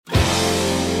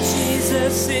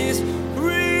Jesus is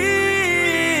real.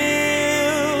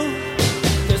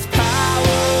 There's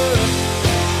power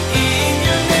in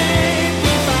your name. We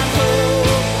find hope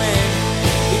when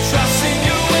we trust in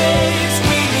your ways.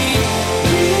 We need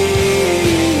real.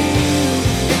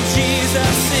 And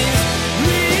Jesus is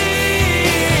real.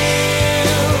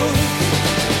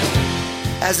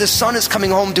 As the son is coming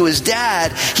home to his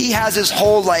dad, he has his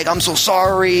whole I'm so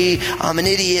sorry, I'm an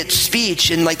idiot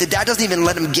speech. And the dad doesn't even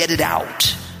let him get it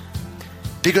out.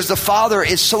 Because the father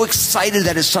is so excited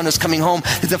that his son is coming home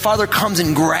that the father comes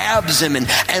and grabs him and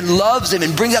loves him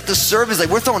and brings out the service.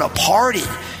 We're throwing a party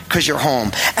because you're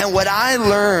home. And what I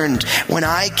learned when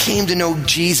I came to know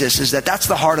Jesus is that that's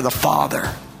the heart of the father.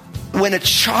 When a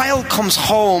child comes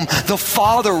home, the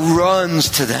father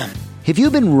runs to them. Have you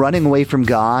been running away from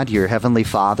God, your heavenly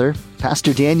Father?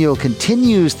 Pastor Daniel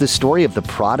continues the story of the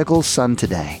prodigal son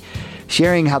today,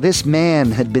 sharing how this man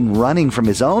had been running from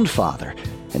his own father,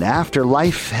 and after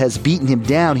life has beaten him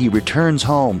down, he returns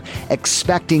home,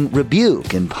 expecting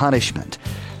rebuke and punishment.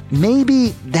 Maybe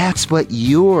that's what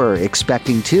you're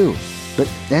expecting too. But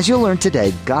as you'll learn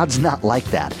today, God's not like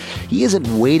that. He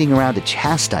isn't waiting around to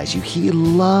chastise you. He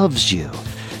loves you.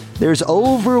 There's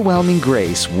overwhelming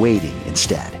grace waiting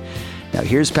instead. Now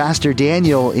here's Pastor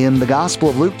Daniel in the Gospel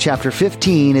of Luke chapter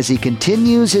 15 as he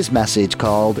continues his message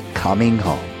called Coming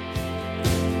Home.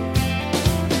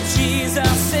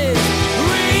 Jesus is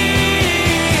real.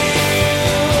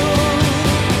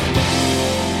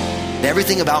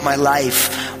 Everything about my life,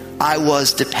 I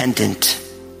was dependent.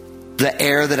 The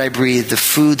air that I breathed, the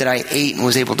food that I ate and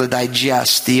was able to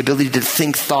digest, the ability to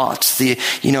think thoughts,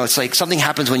 it's like something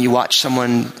happens when you watch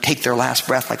someone take their last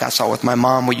breath, like I saw with my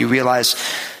mom, where you realize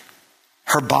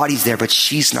her body's there, but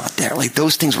she's not there.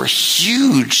 Those things were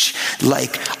huge.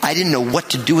 I didn't know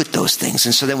what to do with those things.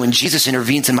 And so then when Jesus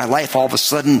intervenes in my life, all of a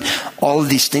sudden, all of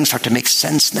these things start to make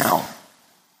sense now.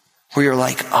 Where you're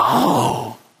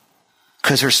oh,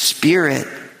 because her spirit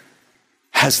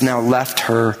has now left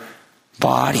her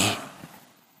body.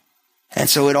 And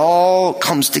so it all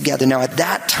comes together. Now at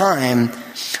that time,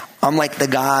 I'm like the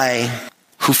guy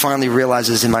who finally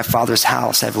realizes in my Father's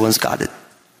house, everyone's got it.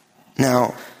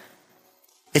 Now,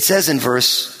 it says in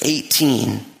verse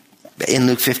 18, in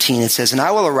Luke 15, it says, "And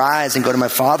I will arise and go to my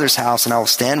Father's house, and I will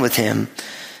stand with him.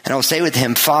 And I will say with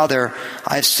him, Father,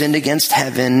 I have sinned against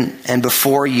heaven and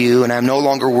before you, and I am no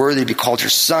longer worthy to be called your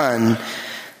son.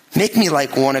 Make me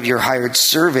like one of your hired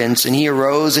servants." And he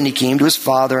arose and he came to his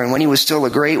father. And when he was still a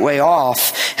great way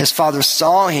off, his father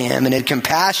saw him and had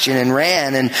compassion and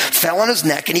ran and fell on his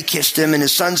neck and he kissed him. And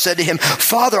his son said to him,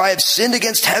 "Father, I have sinned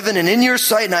against heaven and in your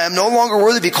sight, and I am no longer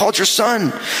worthy to be called your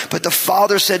son." But the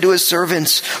father said to his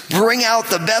servants, "Bring out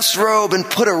the best robe and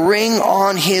put a ring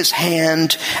on his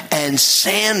hand and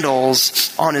sandals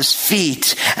on his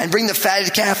feet. And bring the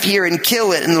fatted calf here and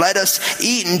kill it, and let us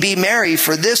eat and be merry.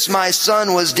 For this my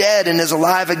son was dead and is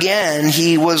alive again.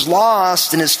 He was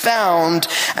lost and is found."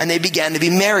 And they began to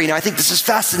be merry. Now I think this is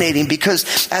fascinating because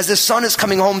as the son is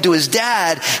coming home to his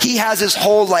dad, he has his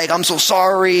whole "I'm so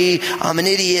sorry, I'm an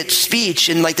idiot" speech.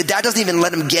 And the dad doesn't even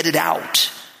let him get it out.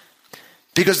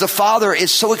 Because the father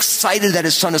is so excited that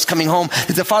his son is coming home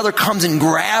that the father comes and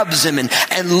grabs him and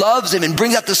loves him and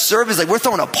brings out the service. We're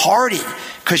throwing a party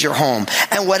because you're home.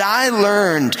 And what I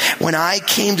learned when I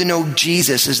came to know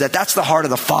Jesus is that that's the heart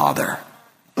of the father.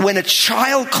 When a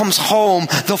child comes home,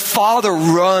 the father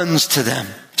runs to them.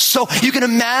 So you can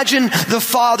imagine the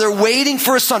father waiting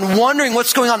for his son, wondering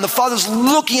what's going on. The father's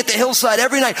looking at the hillside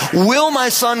every night. Will my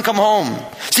son come home?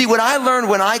 See, what I learned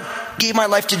when I gave my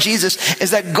life to Jesus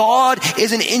is that God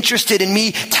isn't interested in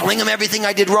me telling him everything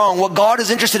I did wrong. What God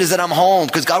is interested in is that I'm home,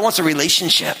 because God wants a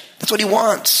relationship. That's what he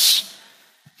wants.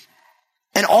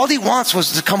 And all he wants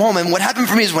was to come home. And what happened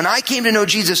for me is when I came to know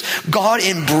Jesus, God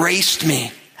embraced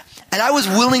me. And I was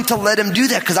willing to let him do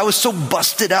that because I was so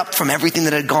busted up from everything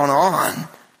that had gone on.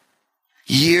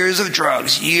 Years of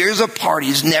drugs, years of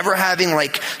parties, never having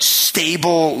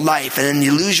stable life. And then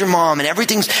you lose your mom and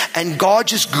and God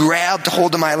just grabbed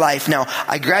hold of my life. Now,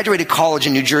 I graduated college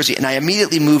in New Jersey and I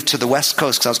immediately moved to the West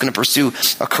Coast because I was going to pursue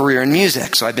a career in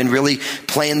music. So I've been really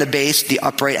playing the bass, the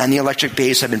upright and the electric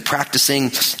bass. I've been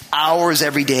practicing hours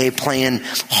every day, playing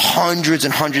hundreds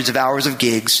and hundreds of hours of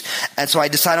gigs. And so I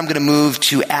decided I'm going to move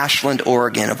to Ashland,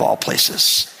 Oregon, of all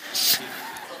places.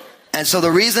 And so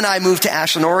the reason I moved to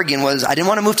Ashland, Oregon was I didn't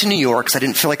want to move to New York because I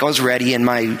didn't feel like I was ready. And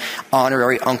my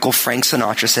honorary uncle, Frank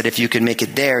Sinatra, said, if you can make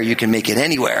it there, you can make it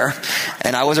anywhere.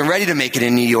 And I wasn't ready to make it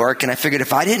in New York. And I figured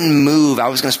if I didn't move, I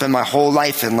was going to spend my whole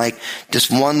life in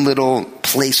just one little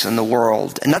place in the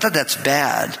world. And not that that's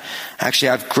bad. Actually,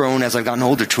 I've grown as I've gotten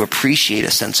older to appreciate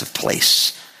a sense of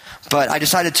place. But I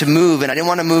decided to move, and I didn't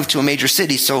want to move to a major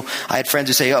city. So I had friends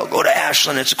who say, oh, go to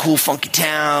Ashland. It's a cool, funky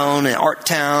town, an art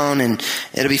town, and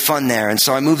it'll be fun there. And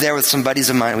so I moved there with some buddies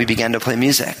of mine, and we began to play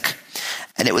music.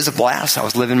 And it was a blast. I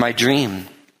was living my dream.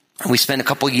 And we spent a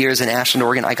couple years in Ashland,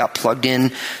 Oregon. I got plugged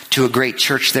in to a great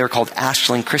church there called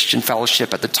Ashland Christian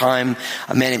Fellowship. At the time,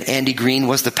 a man named Andy Green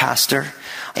was the pastor.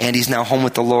 Andy's now home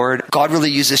with the Lord. God really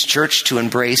used this church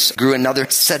to grew another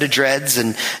set of dreads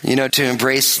and, to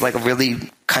embrace like a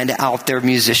really kind of out there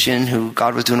musician who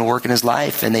God was doing a work in his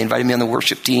life. And they invited me on the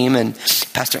worship team, and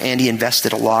Pastor Andy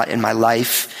invested a lot in my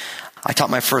life. I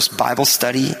taught my first Bible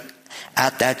study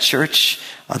at that church.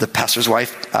 The pastor's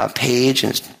wife, Paige,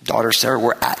 and his daughter, Sarah,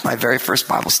 were at my very first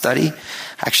Bible study.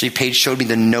 Actually, Paige showed me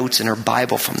the notes in her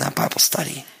Bible from that Bible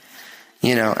study.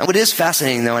 And what is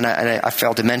fascinating, though, and I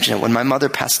failed to mention it, when my mother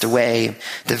passed away,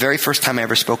 the very first time I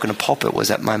ever spoke in a pulpit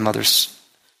was at my mother's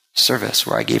service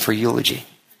where I gave her eulogy.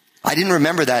 I didn't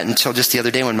remember that until just the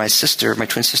other day when my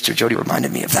twin sister, Jody,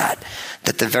 reminded me of that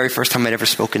the very first time I'd ever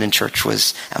spoken in church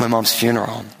was at my mom's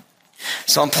funeral.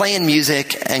 So I'm playing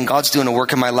music, and God's doing a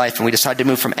work in my life, and we decided to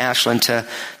move from Ashland to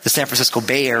the San Francisco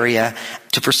Bay Area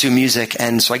to pursue music.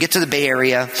 And so I get to the Bay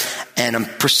Area, and I'm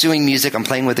pursuing music. I'm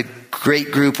playing with a great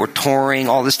group. We're touring.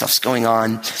 All this stuff's going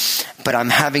on. But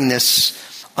I'm having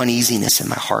this uneasiness in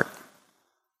my heart.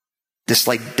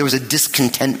 There was a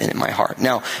discontentment in my heart.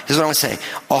 Now, here's what I want to say.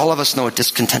 All of us know what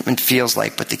discontentment feels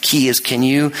like, but the key is, can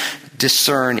you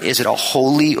discern, is it a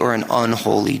holy or an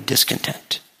unholy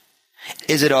discontent?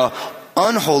 Is it a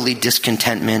unholy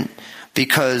discontentment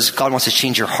because God wants to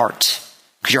change your heart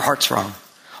because your heart's wrong?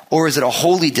 Or is it a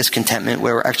holy discontentment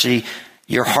where actually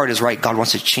your heart is right? God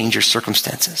wants to change your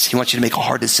circumstances. He wants you to make a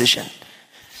hard decision.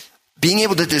 Being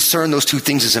able to discern those two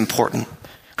things is important,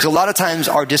 because a lot of times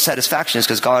our dissatisfaction is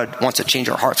because God wants to change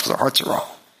our hearts because our hearts are wrong.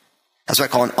 That's what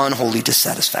I call an unholy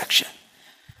dissatisfaction.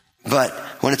 But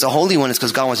when it's a holy one, it's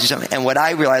because God wants to do something. And what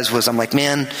I realized was, I'm like,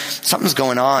 man, something's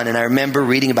going on. And I remember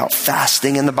reading about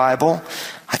fasting in the Bible.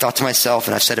 I thought to myself,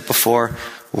 and I've said it before,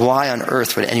 why on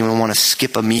earth would anyone want to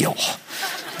skip a meal?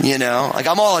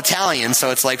 I'm all Italian, so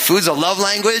it's like food's a love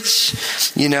language.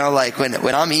 When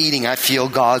I'm eating, I feel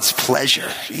God's pleasure,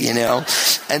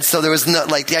 And so there was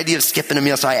the idea of skipping a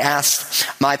meal. So I asked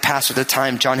my pastor at the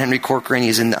time, John Henry Corcoran,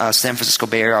 he's in San Francisco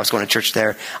Bay Area. I was going to church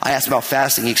there. I asked about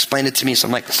fasting. He explained it to me. So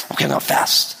I'm like, okay, I'm going to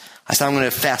fast. I said, I'm going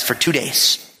to fast for 2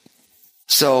 days.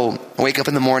 So I wake up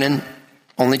in the morning,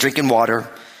 only drinking water.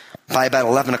 By about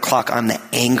 11 o'clock, I'm the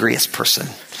angriest person.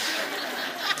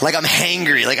 I'm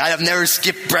hangry. I have never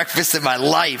skipped breakfast in my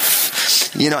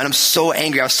life. And I'm so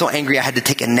angry. I was so angry I had to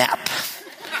take a nap.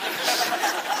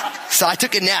 So I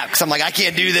took a nap because I'm like, I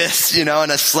can't do this, and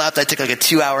I slept. I took a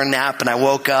 2-hour nap, and I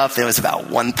woke up, and it was about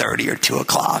 1:30 or 2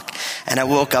 o'clock. And I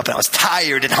woke up, and I was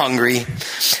tired and hungry.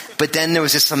 But then there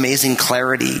was this amazing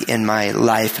clarity in my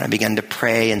life, and I began to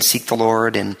pray and seek the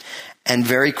Lord. And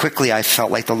very quickly I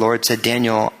felt like the Lord said,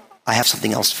 Daniel, I have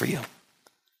something else for you.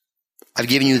 I've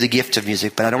given you the gift of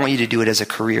music, but I don't want you to do it as a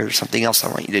career. There's something else I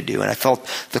want you to do. And I felt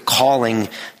the calling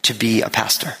to be a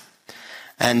pastor.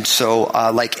 And so,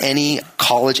 like any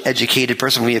college-educated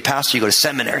person, when you're a pastor, you go to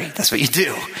seminary. That's what you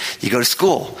do. You go to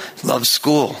school. Love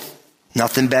school.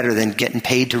 Nothing better than getting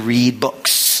paid to read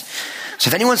books. So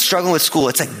if anyone's struggling with school,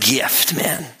 it's a gift,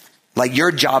 man.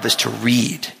 Your job is to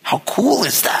read. How cool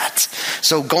is that?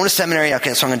 So going to seminary,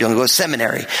 okay, that's what I'm going to do. I'm going to go to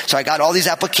seminary. So I got all these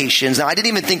applications. Now, I didn't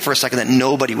even think for a second that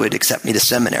nobody would accept me to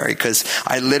seminary because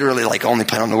I literally only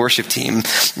played on the worship team,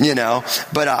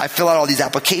 But I fill out all these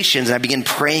applications, and I begin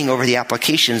praying over the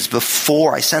applications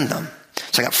before I send them.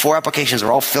 So I got 4 applications.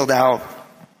 They're all filled out,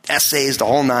 essays, the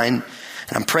whole 9. And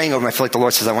I'm praying over them. I feel like the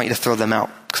Lord says, I want you to throw them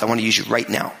out because I want to use you right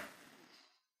now.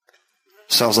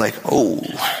 So I was like, oh,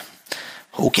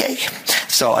 okay.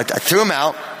 So I threw them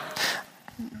out,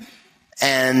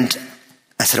 and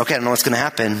I said, okay, I don't know what's going to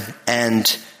happen.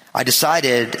 And I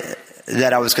decided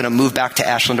that I was going to move back to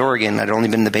Ashland, Oregon. I'd only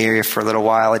been in the Bay Area for a little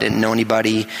while. I didn't know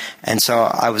anybody. And so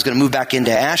I was going to move back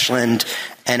into Ashland,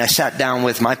 and I sat down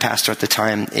with my pastor at the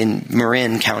time in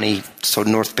Marin County, so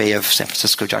North Bay of San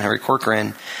Francisco, John Henry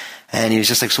Corcoran. And he was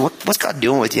just like, so what's God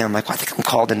doing with you? I'm like, well, I think I'm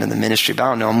called into the ministry, but I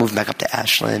don't know. I'm moving back up to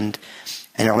Ashland.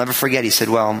 And I'll never forget, he said,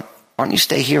 well, why don't you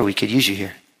stay here? We could use you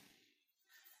here.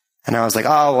 And I was like, oh,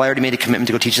 well, I already made a commitment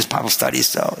to go teach this Bible study,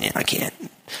 so I can't.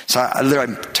 So I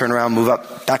literally turn around, move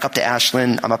back up to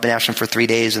Ashland. I'm up in Ashland for 3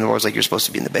 days, and the Lord's like, you're supposed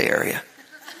to be in the Bay Area.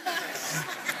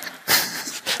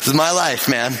 This is my life,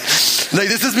 man.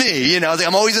 This is me,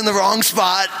 I'm always in the wrong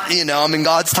spot, I'm in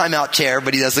God's timeout chair,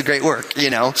 but he does the great work,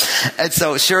 And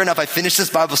so sure enough, I finished this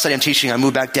Bible study I'm teaching. I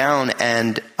moved back down,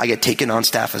 and I get taken on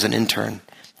staff as an intern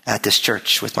at this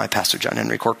church with my pastor, John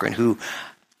Henry Corcoran, who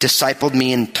discipled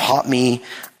me and taught me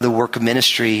the work of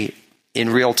ministry in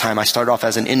real time. I started off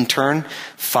as an intern.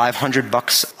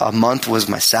 $500 a month was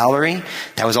my salary.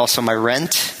 That was also my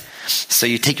rent. So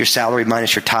you take your salary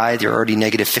minus your tithe, you're already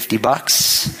negative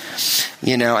 $50,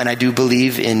 and I do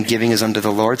believe in giving as unto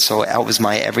the Lord. So that was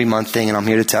my every month thing. And I'm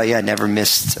here to tell you, I never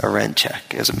missed a rent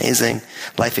check. It was amazing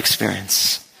life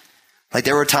experience. Like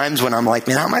there were times when I'm like,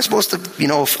 man, how am I supposed to,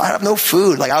 if I have no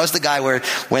food? Like I was the guy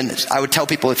when I would tell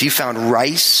people, if you found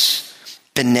rice,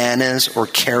 bananas, or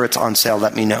carrots on sale,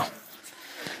 let me know.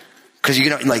 Because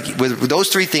with those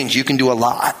three things, you can do a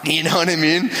lot. You know what I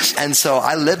mean? And so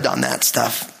I lived on that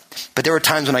stuff. But there were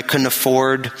times when I couldn't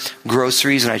afford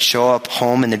groceries and I'd show up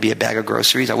home and there'd be a bag of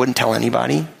groceries. I wouldn't tell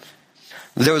anybody.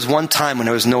 There was one time when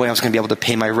there was no way I was going to be able to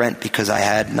pay my rent because I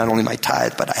had not only my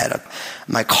tithe, but I had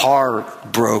my car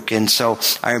broke. And so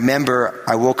I remember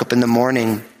I woke up in the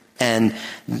morning and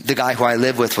the guy who I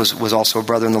live with was also a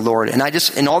brother in the Lord. And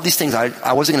in all these things,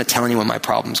 I wasn't going to tell anyone my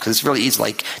problems because it's really easy.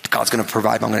 Like God's going to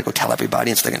provide, but I'm going to go tell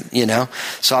everybody. It's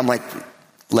So I'm like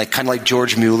kind of like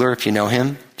George Mueller, if you know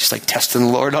him, just like testing the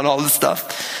Lord on all this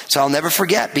stuff. So I'll never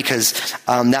forget because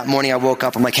that morning I woke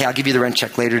up, I'm like, hey, I'll give you the rent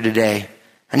check later today.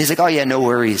 And he's like, oh yeah, no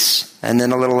worries. And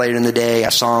then a little later in the day, I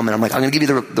saw him and I'm like, I'm going to give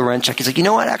you the rent check. He's like, you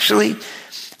know what, actually,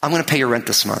 I'm going to pay your rent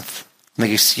this month. I'm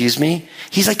like, excuse me?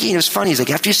 He's like, it was funny. He's like,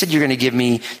 after you said you're going to give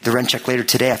me the rent check later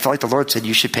today, I felt like the Lord said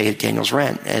you should pay Daniel's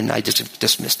rent. And I just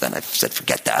dismissed that. And I said,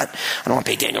 forget that. I don't want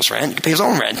to pay Daniel's rent. He can pay his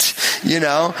own rent,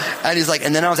 And he's like,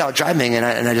 and then I was out driving and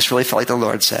I just really felt like the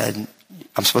Lord said,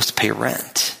 I'm supposed to pay your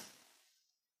rent.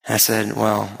 And I said,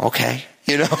 well, okay,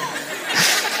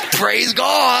 praise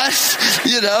God,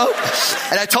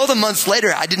 And I told him months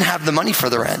later, I didn't have the money for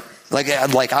the rent.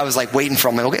 I was waiting for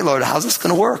him. I'm like, okay, Lord, how's this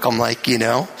going to work? I'm like,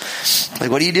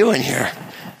 what are you doing here?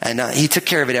 And he took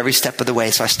care of it every step of the way.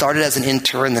 So I started as an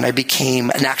intern, then I became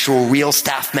an actual real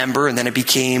staff member, and then I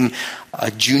became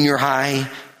a junior high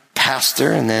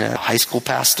pastor, and then a high school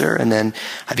pastor, and then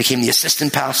I became the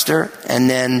assistant pastor. And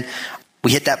then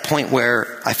we hit that point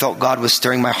where I felt God was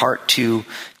stirring my heart to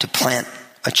plant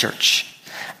a church.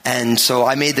 And so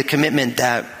I made the commitment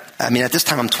that, at this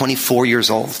time I'm 24 years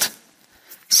old.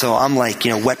 So I'm like,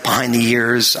 wet behind the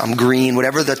ears, I'm green,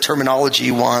 whatever the terminology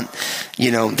you want,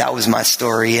 that was my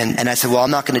story. And I said, well,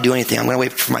 I'm not going to do anything. I'm going to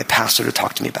wait for my pastor to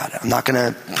talk to me about it. I'm not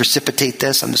going to precipitate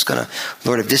this. I'm just going to,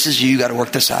 Lord, if this is you got to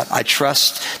work this out. I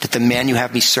trust that the man you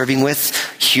have me serving with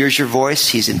hears your voice.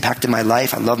 He's impacted my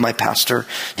life. I love my pastor.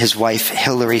 His wife,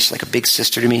 Hillary, she's like a big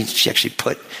sister to me.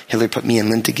 Hillary put me and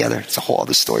Lynn together. It's a whole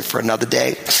other story for another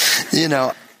day,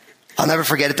 I'll never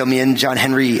forget it though. Me and John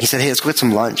Henry, he said, hey, let's go get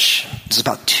some lunch. This is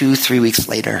about 2-3 weeks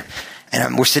later.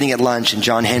 And we're sitting at lunch and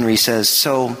John Henry says,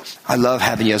 so I love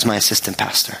having you as my assistant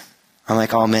pastor. I'm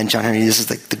like, oh man, John Henry, this is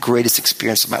like the greatest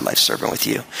experience of my life serving with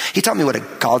you. He taught me what a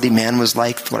godly man was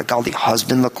like, what a godly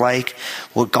husband looked like,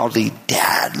 what a godly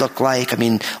dad looked like.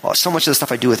 So much of the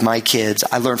stuff I do with my kids,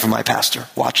 I learned from my pastor,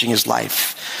 watching his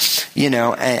life,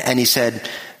 and he said,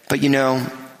 but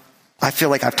I feel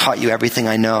like I've taught you everything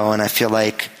I know. And I feel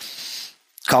like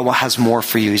God has more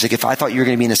for you. He's like, if I thought you were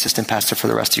going to be an assistant pastor for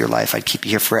the rest of your life, I'd keep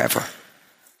you here forever.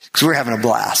 Because we're having a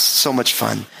blast. So much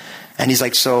fun. And he's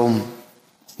like,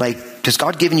 has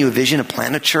God given you a vision to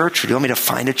plant a church? Or do you want me to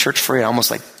find a church for you? I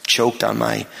almost choked on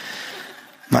my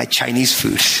Chinese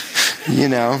food,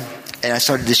 And I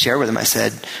started to share with him. I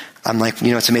said, I'm like,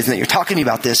 it's amazing that you're talking to me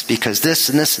about this because this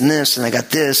and this and this, and I got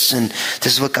this, and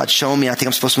this is what God's shown me. I think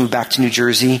I'm supposed to move back to New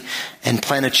Jersey and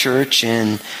plant a church.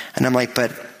 And I'm like,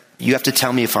 but you have to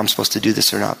tell me if I'm supposed to do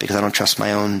this or not because I don't trust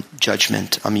my own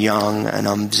judgment. I'm young and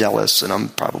I'm zealous and I'm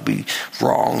probably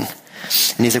wrong.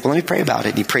 And he's like, well, let me pray about it.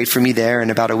 And he prayed for me there.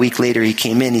 And about a week later, he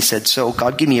came in. He said, so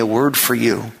God gave me a word for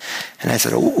you. And I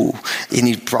said, ooh. And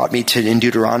he brought me to in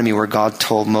Deuteronomy where God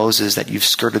told Moses that you've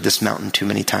skirted this mountain too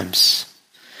many times.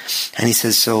 And he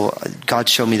says, so God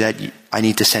showed me that I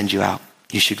need to send you out.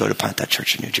 You should go to plant that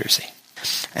church in New Jersey.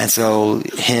 And so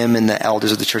him and the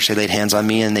elders of the church, they laid hands on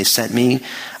me and they sent me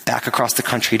back across the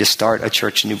country to start a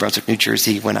church in New Brunswick, New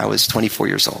Jersey when I was 24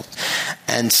 years old.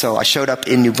 And so I showed up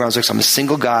in New Brunswick. So I'm a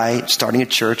single guy starting a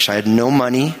church. I had no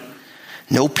money,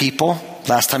 no people.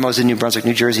 Last time I was in New Brunswick,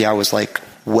 New Jersey, I was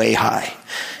way high,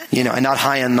 and not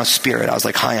high on the spirit. I was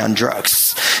high on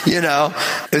drugs,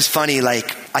 It was funny.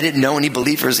 I didn't know any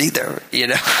believers either,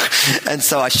 And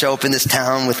so I show up in this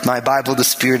town with my Bible, the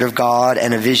Spirit of God,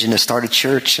 and a vision to start a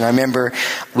church. And I remember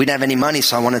we didn't have any money,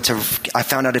 so I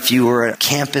found out if you were a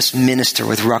campus minister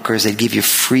with Rutgers, they'd give you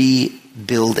free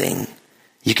building.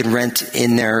 You can rent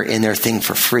in their thing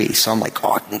for free. So I'm like,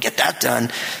 oh, I can get that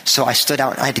done. So I stood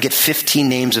out. I had to get 15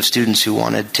 names of students who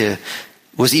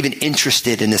was even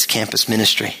interested in this campus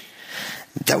ministry.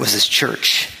 that was his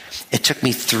church. It took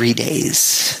me 3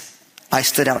 days. I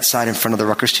stood outside in front of the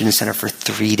Rutgers Student Center for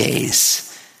 3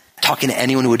 days, talking to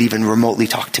anyone who would even remotely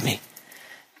talk to me.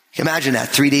 Imagine that,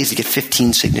 3 days to get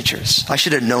 15 signatures. I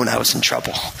should have known I was in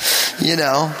trouble,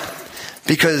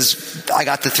 because I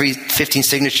got the 15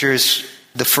 signatures.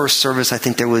 The first service, I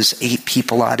think there was 8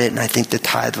 people at it, and I think the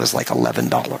tithe was like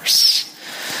 $11.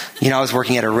 I was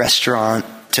working at a restaurant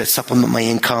to supplement my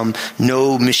income,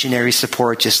 no missionary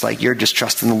support, just like you're just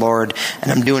trusting the Lord.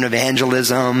 And I'm doing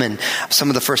evangelism. And some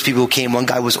of the first people who came, one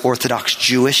guy was Orthodox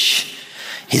Jewish.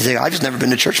 He's like, I've just never been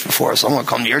to church before, so I'm going to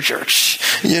come to your church.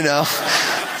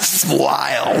 It's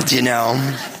wild,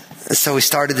 So we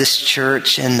started this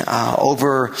church, and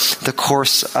over the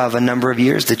course of a number of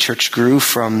years, the church grew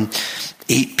from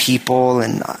 8 people.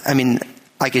 And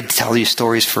I could tell you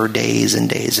stories for days and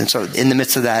days. And so in the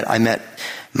midst of that, I met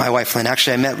my wife, Lynn.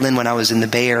 Actually, I met Lynn when I was in the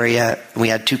Bay Area. We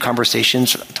had 2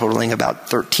 conversations totaling about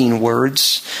 13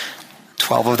 words.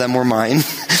 12 of them were mine,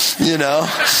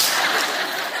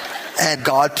 And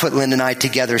God put Lynn and I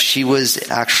together. She was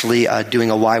actually doing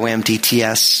a YWAM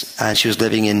DTS. And she was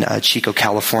living in Chico,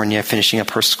 California, finishing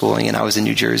up her schooling. And I was in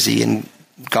New Jersey. And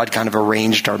God kind of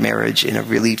arranged our marriage in a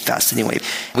really fascinating way.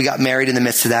 We got married in the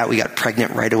midst of that. We got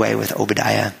pregnant right away with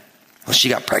Obadiah. Well, she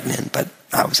got pregnant, but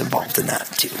I was involved in that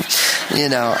too,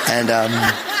 and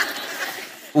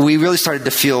we really started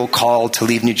to feel called to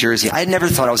leave New Jersey. I had never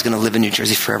thought I was going to live in New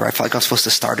Jersey forever. I felt like I was supposed to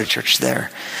start a church there.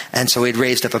 And so we'd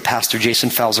raised up a pastor, Jason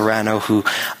Falzerano, who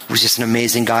was just an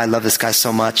amazing guy. I love this guy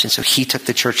so much. And so he took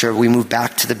the church over. We moved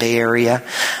back to the Bay Area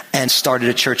and started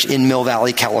a church in Mill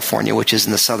Valley, California, which is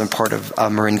in the southern part of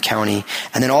Marin County.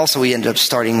 And then also we ended up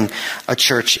starting a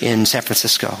church in San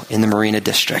Francisco in the Marina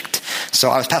District. So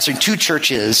I was pastoring 2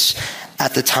 churches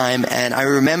at the time. And I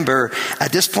remember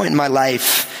at this point in my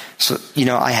life, so,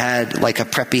 I had like a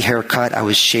preppy haircut. I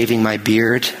was shaving my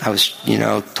beard. I was,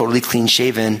 totally clean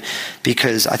shaven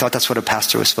because I thought that's what a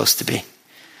pastor was supposed to be.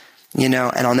 And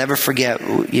I'll never forget,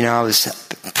 I was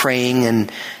praying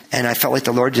and I felt like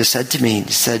the Lord just said to me,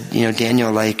 he said,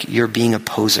 Daniel, like you're being a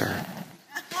poser.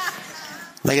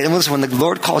 Like it was when the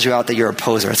Lord calls you out that you're a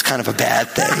poser, it's kind of a bad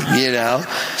thing,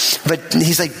 But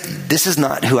he's like, this is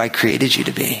not who I created you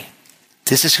to be.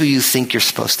 This is who you think you're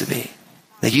supposed to be.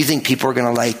 Like you think people are going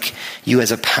to like you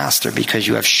as a pastor because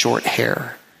you have short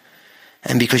hair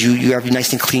and because you have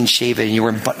nice and clean shaven and you're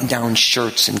wearing button down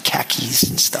shirts and khakis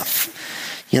and stuff.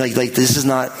 Like this is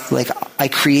not like I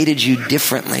created you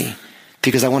differently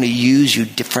because I want to use you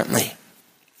differently.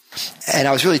 And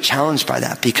I was really challenged by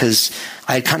that because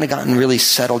I had kind of gotten really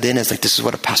settled in as like, this is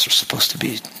what a pastor's supposed to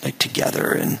be like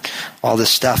together and all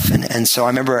this stuff. And so I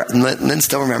remember, Lynn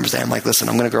still remembers that. I'm like, listen,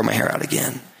 I'm going to grow my hair out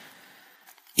again.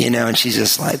 And she's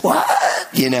just like, what?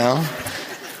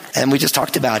 And we just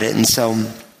talked about it. And so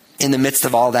in the midst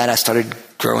of all that, I started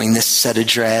growing this set of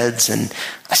dreads and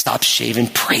I stopped shaving.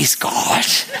 Praise God.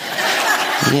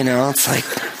 It's like,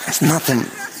 it's nothing.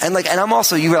 And I'm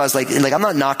also, you realize I'm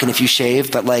not knocking if you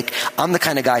shave, but I'm the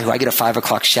kind of guy who I get a 5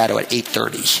 o'clock shadow at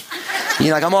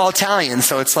 8:30. I'm all Italian.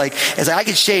 So it's like I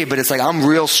can shave, but it's like I'm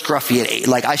real scruffy at 8.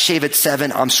 Like I shave at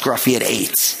 7, I'm scruffy at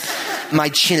 8. My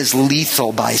chin is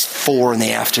lethal by 4 in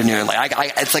the afternoon.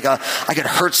 It's like I could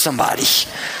hurt somebody,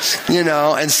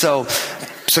 and so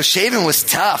shaving was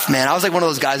tough, man. I was like one of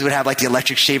those guys who would have the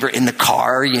electric shaver in the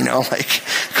car, going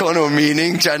to a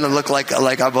meeting, trying to look like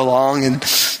I belong. And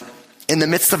in the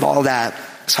midst of all that,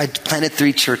 so I planted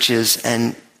 3 churches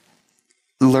and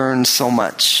learned so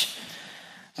much.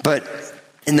 But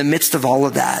in the midst of all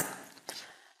of that,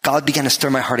 God began to stir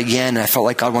my heart again, and I felt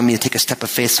like God wanted me to take a step of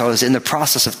faith. So I was in the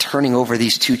process of turning over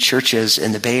these 2 churches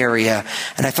in the Bay Area,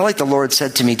 and I felt like the Lord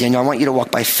said to me, Daniel, I want you to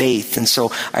walk by faith. And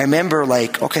so I remember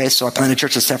so I planted a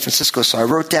church in San Francisco, so I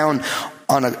wrote down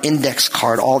on an index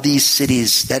card all these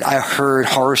cities that I heard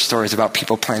horror stories about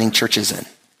people planting churches in.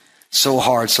 So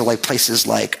hard. So places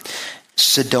like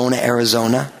Sedona,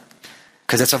 Arizona,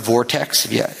 because that's a vortex.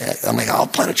 Yeah, I'm like, I'll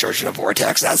plant a church in a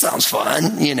vortex. That sounds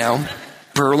fun,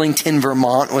 Burlington,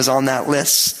 Vermont was on that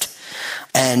list.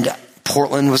 And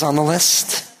Portland was on the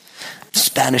list.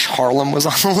 Spanish Harlem was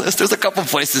on the list. There's a couple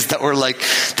places that were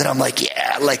that I'm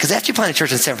yeah, because after you plant a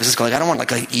church in San Francisco, I don't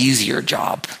want an easier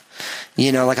job.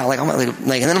 And then I'm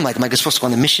am I supposed to go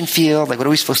on the mission field? What are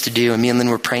we supposed to do? And me and Lynn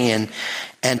were praying,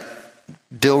 and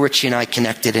Bill Ritchie and I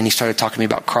connected, and he started talking to me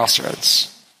about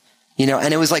Crossroads.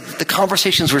 And it was the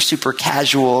conversations were super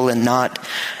casual and not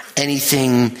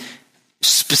anything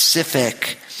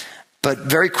specific, but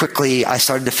very quickly I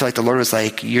started to feel like the Lord was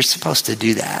like, you're supposed to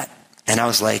do that. And I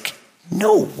was like,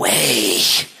 no way.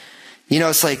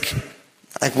 It's like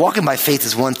walking by faith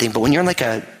is one thing, but when you're in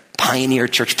a pioneer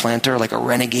church planter, like a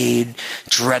renegade,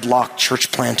 dreadlock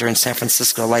church planter in San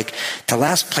Francisco. Like, the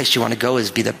last place you want to go is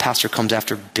be the pastor who comes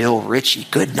after Bill Ritchie.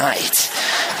 Good night.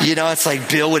 It's like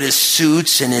Bill with his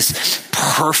suits and his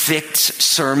perfect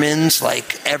sermons.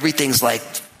 Like, everything's like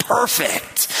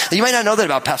perfect. You might not know that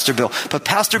about Pastor Bill, but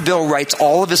Pastor Bill writes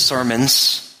all of his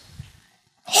sermons,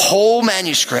 whole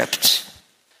manuscript,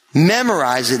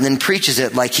 memorize it, and then preaches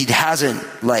it like he hasn't,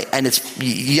 and it's,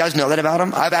 you guys know that about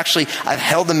him? I've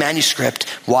held the manuscript,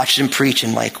 watched him preach,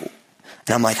 and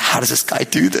I'm like, how does this guy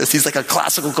do this? He's like a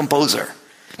classical composer,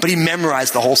 but he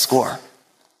memorized the whole score.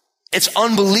 It's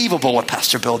unbelievable what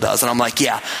Pastor Bill does. And I'm like,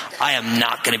 yeah, I am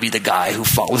not going to be the guy who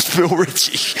follows Bill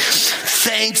Ritchie.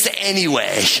 Thanks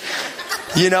anyway.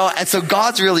 And so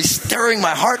God's really stirring my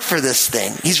heart for this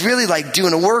thing. He's really like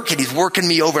doing a work, and he's working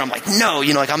me over. I'm like, no,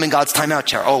 like I'm in God's timeout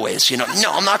chair always, no,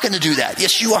 I'm not going to do that.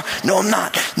 Yes, you are. No, I'm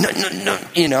not.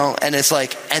 No, and it's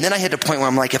like, and then I hit a point where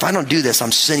I'm like, if I don't do this,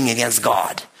 I'm sinning against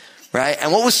God. Right?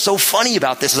 And what was so funny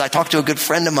about this is I talked to a good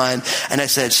friend of mine, and I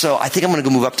said, so I think I'm going to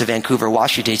go move up to Vancouver,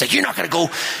 Washington. He's like, you're not going to go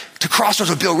to Crossroads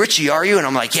with Bill Ritchie, are you? And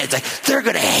I'm like, yeah. It's like, they're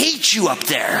going to hate you up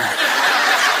there.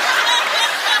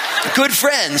 Good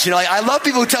friends. I love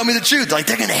people who tell me the truth. Like,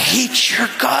 they're going to hate your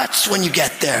guts when you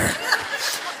get there.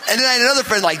 And then I had another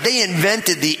friend, like, they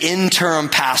invented the interim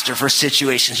pastor for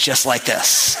situations just like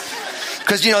this.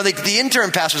 Because, the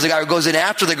interim pastor is the guy who goes in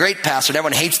after the great pastor, and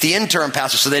everyone hates the interim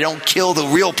pastor so they don't kill the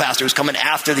real pastor who's coming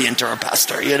after the interim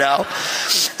pastor,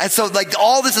 And so,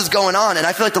 all this is going on, and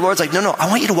I feel like the Lord's like, no, I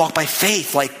want you to walk by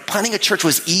faith. Like, planting a church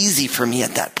was easy for me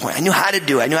at that point. I knew how to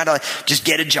do it. I knew how to just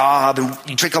get a job, and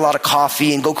you drink a lot of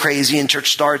coffee and go crazy, and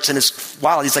church starts, and it's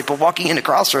wild. He's like, but walking into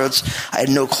Crossroads, I had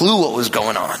no clue what was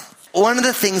going on. One of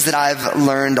the things that I've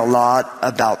learned a lot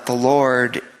about the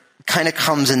Lord kind of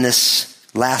comes in this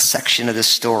last section of this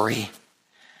story,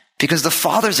 because the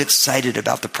father's excited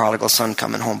about the prodigal son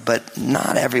coming home, but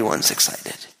not everyone's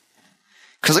excited.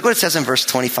 Because look what it says in verse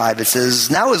 25. It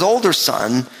says, now his older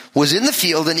son was in the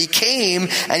field, and he came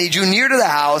and he drew near to the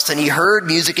house, and he heard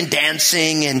music and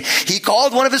dancing, and he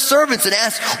called one of his servants and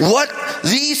asked what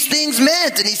these things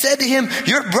meant. And he said to him,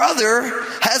 your brother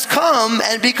has come,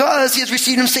 and because he has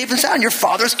received him safe and sound, your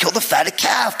father has killed the fatted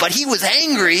calf. But he was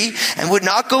angry and would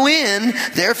not go in.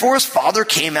 Therefore his father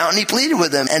came out and he pleaded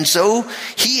with him. And so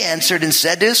he answered and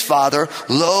said to his father,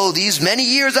 lo, these many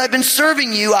years I've been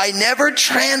serving you. I never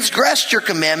transgressed your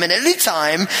commandment at any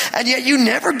time, and yet you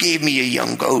never gave me a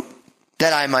young goat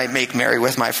that I might make merry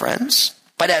with my friends.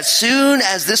 But as soon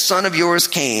as this son of yours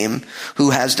came,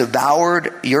 who has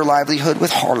devoured your livelihood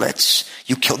with harlots,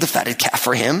 you killed the fatted calf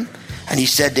for him. And he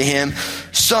said to him,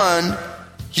 son,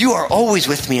 you are always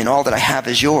with me, and all that I have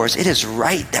is yours. It is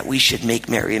right that we should make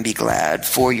merry and be glad,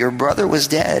 for your brother was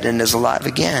dead and is alive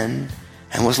again,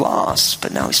 and was lost,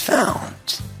 but now he's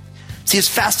found. See, it's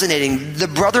fascinating. The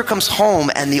brother comes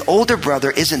home, and the older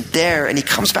brother isn't there, and he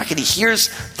comes back and he hears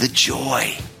the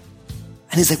joy.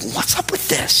 And he's like, what's up with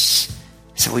this?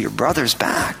 He said, well, your brother's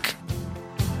back.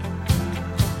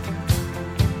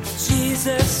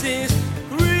 Jesus is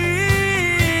real.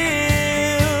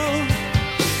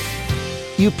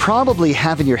 You probably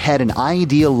have in your head an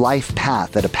ideal life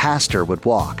path that a pastor would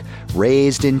walk.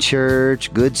 Raised in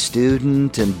church, good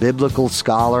student, and biblical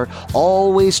scholar,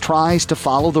 always tries to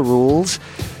follow the rules.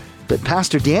 But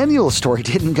Pastor Daniel's story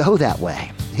didn't go that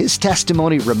way. His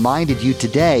testimony reminded you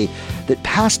today that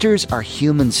pastors are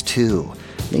humans too.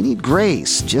 They need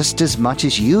grace just as much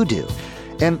as you do,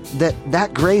 and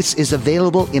that grace is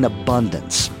available in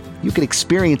abundance. You can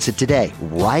experience it today,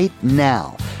 right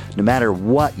now, no matter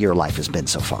what your life has been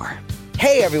so far.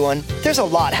 Hey everyone, there's a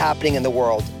lot happening in the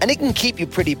world, and it can keep you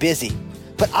pretty busy.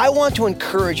 But I want to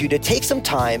encourage you to take some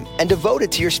time and devote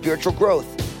it to your spiritual growth.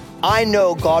 I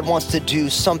know God wants to do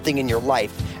something in your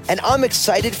life, and I'm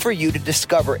excited for you to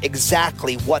discover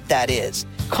exactly what that is.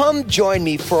 Come join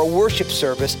me for a worship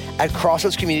service at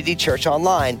Crossroads Community Church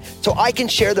online so I can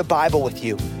share the Bible with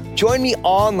you. Join me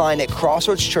online at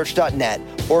crossroadschurch.net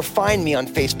or find me on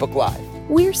Facebook Live.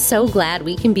 We're so glad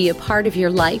we can be a part of your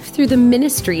life through the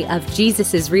ministry of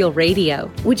Jesus is Real Radio.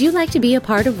 Would you like to be a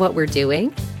part of what we're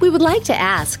doing? We would like to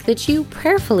ask that you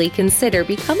prayerfully consider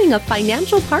becoming a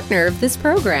financial partner of this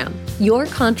program. Your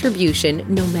contribution,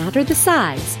 no matter the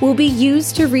size, will be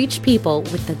used to reach people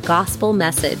with the gospel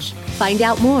message. Find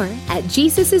out more at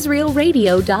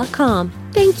JesusIsRealRadio.com.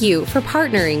 Thank you for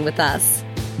partnering with us.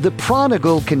 The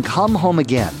prodigal can come home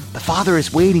again. The Father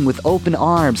is waiting with open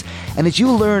arms. And as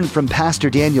you learn from Pastor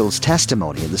Daniel's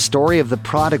testimony in the story of the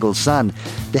prodigal son,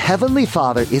 the Heavenly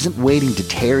Father isn't waiting to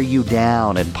tear you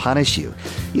down and punish you.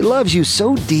 He loves you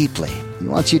so deeply. He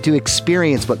wants you to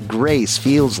experience what grace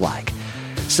feels like.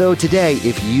 So today,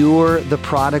 if you're the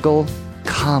prodigal,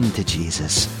 come to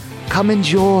Jesus. Come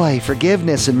enjoy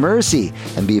forgiveness and mercy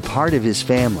and be a part of his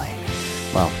family.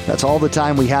 Well, that's all the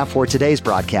time we have for today's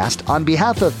broadcast. On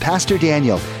behalf of Pastor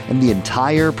Daniel and the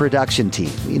entire production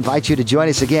team, we invite you to join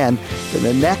us again for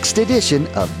the next edition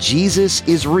of Jesus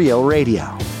is Real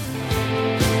Radio.